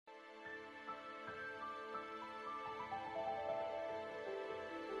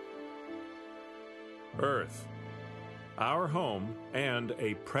Earth, our home and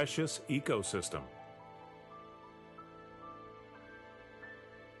a precious ecosystem.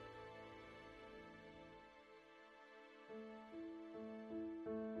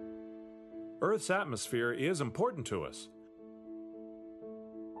 Earth's atmosphere is important to us.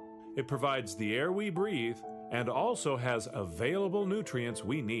 It provides the air we breathe and also has available nutrients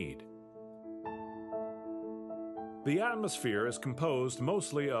we need. The atmosphere is composed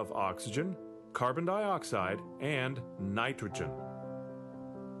mostly of oxygen, carbon dioxide, and nitrogen.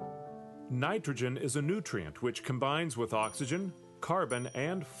 Nitrogen is a nutrient which combines with oxygen, carbon,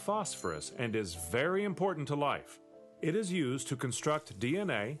 and phosphorus and is very important to life. It is used to construct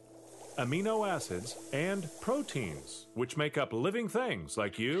DNA, amino acids, and proteins, which make up living things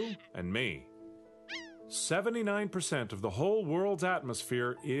like you and me. 79% of the whole world's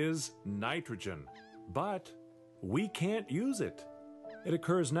atmosphere is nitrogen, but we can't use it. It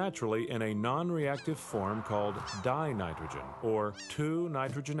occurs naturally in a non-reactive form called dinitrogen, or two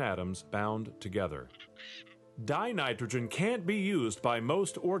nitrogen atoms bound together. Dinitrogen can't be used by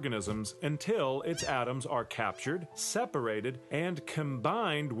most organisms until its atoms are captured, separated, and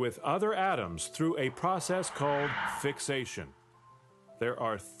combined with other atoms through a process called fixation. There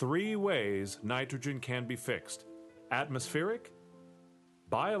are three ways nitrogen can be fixed: atmospheric,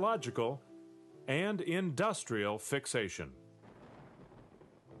 biological, and industrial fixation.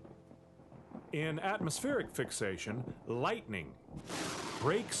 In atmospheric fixation, lightning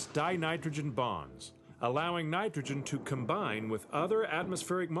breaks dinitrogen bonds, allowing nitrogen to combine with other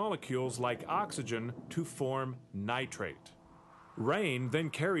atmospheric molecules like oxygen to form nitrate. Rain then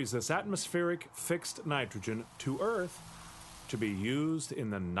carries this atmospheric fixed nitrogen to Earth to be used in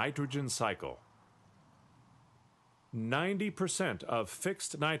the nitrogen cycle. 90% of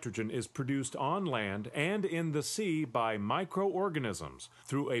fixed nitrogen is produced on land and in the sea by microorganisms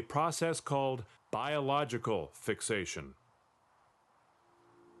through a process called biological fixation.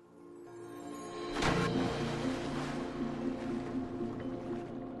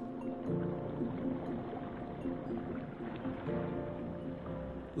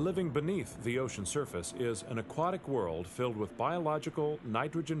 Living beneath the ocean surface is an aquatic world filled with biological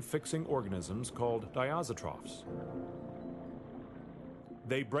nitrogen-fixing organisms called diazotrophs.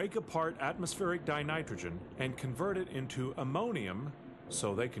 They break apart atmospheric dinitrogen and convert it into ammonium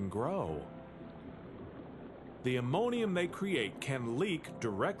so they can grow. The ammonium they create can leak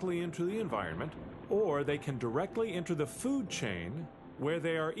directly into the environment, or they can directly enter the food chain where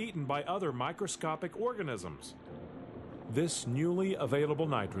they are eaten by other microscopic organisms. This newly available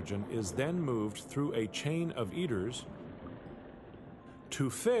nitrogen is then moved through a chain of eaters to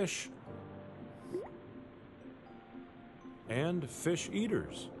fish and fish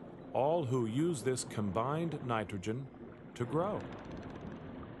eaters, all who use this combined nitrogen to grow.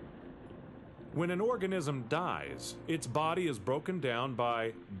 When an organism dies, its body is broken down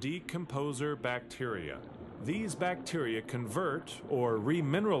by decomposer bacteria. These bacteria convert or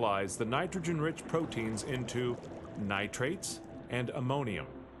remineralize the nitrogen-rich proteins into nitrates and ammonium,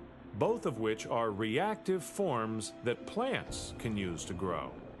 both of which are reactive forms that plants can use to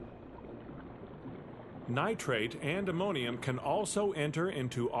grow. Nitrate and ammonium can also enter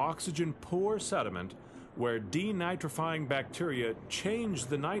into oxygen-poor sediment where denitrifying bacteria change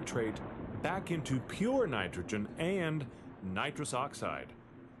the nitrate back into pure nitrogen and nitrous oxide.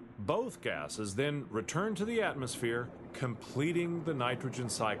 Both gases then return to the atmosphere, completing the nitrogen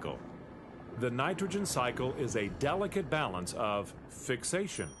cycle. The nitrogen cycle is a delicate balance of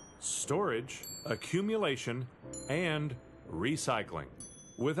fixation, storage, accumulation, and recycling.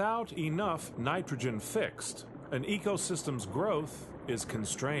 Without enough nitrogen fixed, an ecosystem's growth is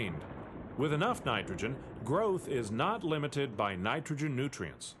constrained. With enough nitrogen, growth is not limited by nitrogen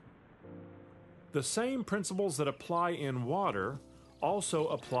nutrients. The same principles that apply in water also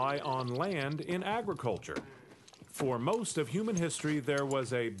apply on land in agriculture. For most of human history, there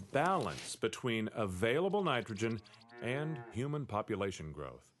was a balance between available nitrogen and human population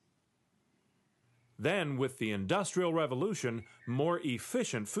growth. Then, with the Industrial Revolution, more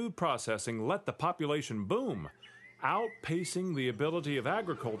efficient food processing let the population boom, outpacing the ability of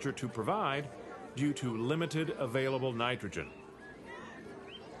agriculture to provide due to limited available nitrogen.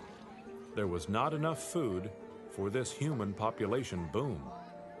 There was not enough food for this human population boom.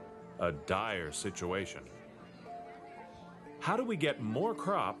 A dire situation. How do we get more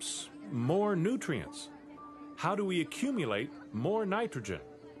crops, more nutrients? How do we accumulate more nitrogen?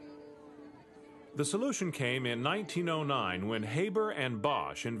 The solution came in 1909 when Haber and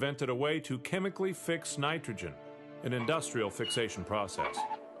Bosch invented a way to chemically fix nitrogen, an industrial fixation process,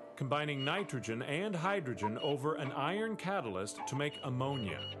 combining nitrogen and hydrogen over an iron catalyst to make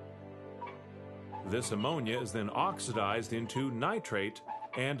ammonia. This ammonia is then oxidized into nitrate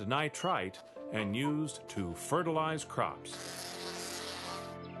and nitrite and used to fertilize crops.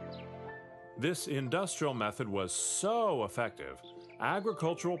 This industrial method was so effective,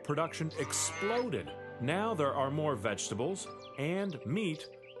 agricultural production exploded. Now there are more vegetables and meat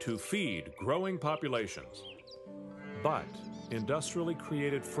to feed growing populations. But industrially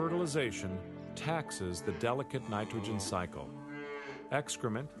created fertilization taxes the delicate nitrogen cycle.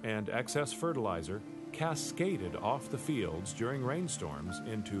 Excrement and excess fertilizer cascaded off the fields during rainstorms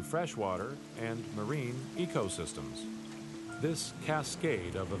into freshwater and marine ecosystems. This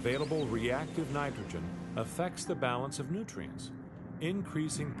cascade of available reactive nitrogen affects the balance of nutrients,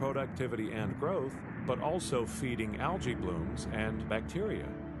 increasing productivity and growth, but also feeding algae blooms and bacteria.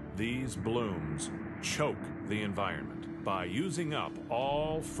 These blooms choke the environment by using up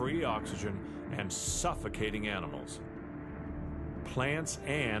all free oxygen and suffocating animals. Plants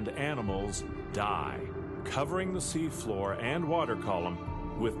and animals die, covering the seafloor and water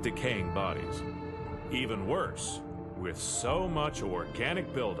column with decaying bodies. Even worse, with so much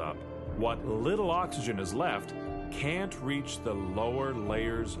organic buildup, what little oxygen is left can't reach the lower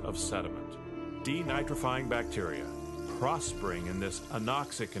layers of sediment. Denitrifying bacteria, prospering in this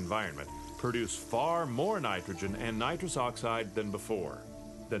anoxic environment, produce far more nitrogen and nitrous oxide than before.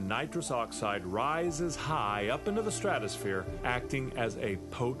 The nitrous oxide rises high up into the stratosphere, acting as a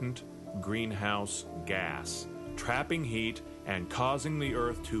potent greenhouse gas, trapping heat and causing the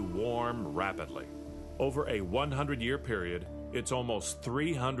Earth to warm rapidly. Over a 100-year period, it's almost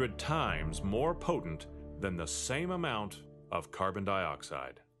 300 times more potent than the same amount of carbon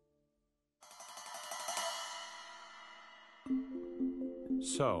dioxide.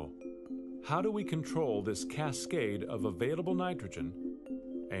 So, how do we control this cascade of available nitrogen,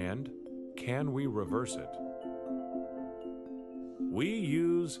 and can we reverse it? We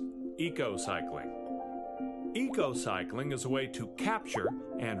use ecocycling. Ecocycling is a way to capture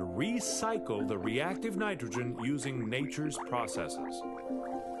and recycle the reactive nitrogen using nature's processes.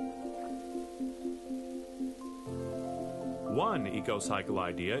 One ecocycle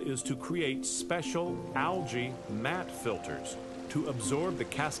idea is to create special algae mat filters to absorb the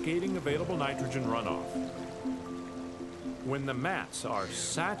cascading available nitrogen runoff. When the mats are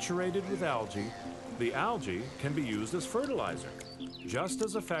saturated with algae, the algae can be used as fertilizer, just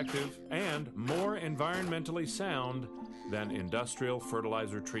as effective and more environmentally sound than industrial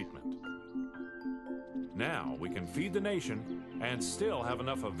fertilizer treatment. Now we can feed the nation and still have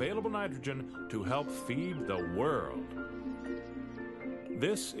enough available nitrogen to help feed the world.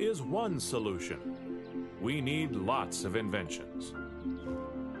 This is one solution. We need lots of inventions.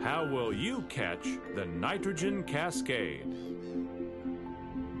 How will you catch the nitrogen cascade?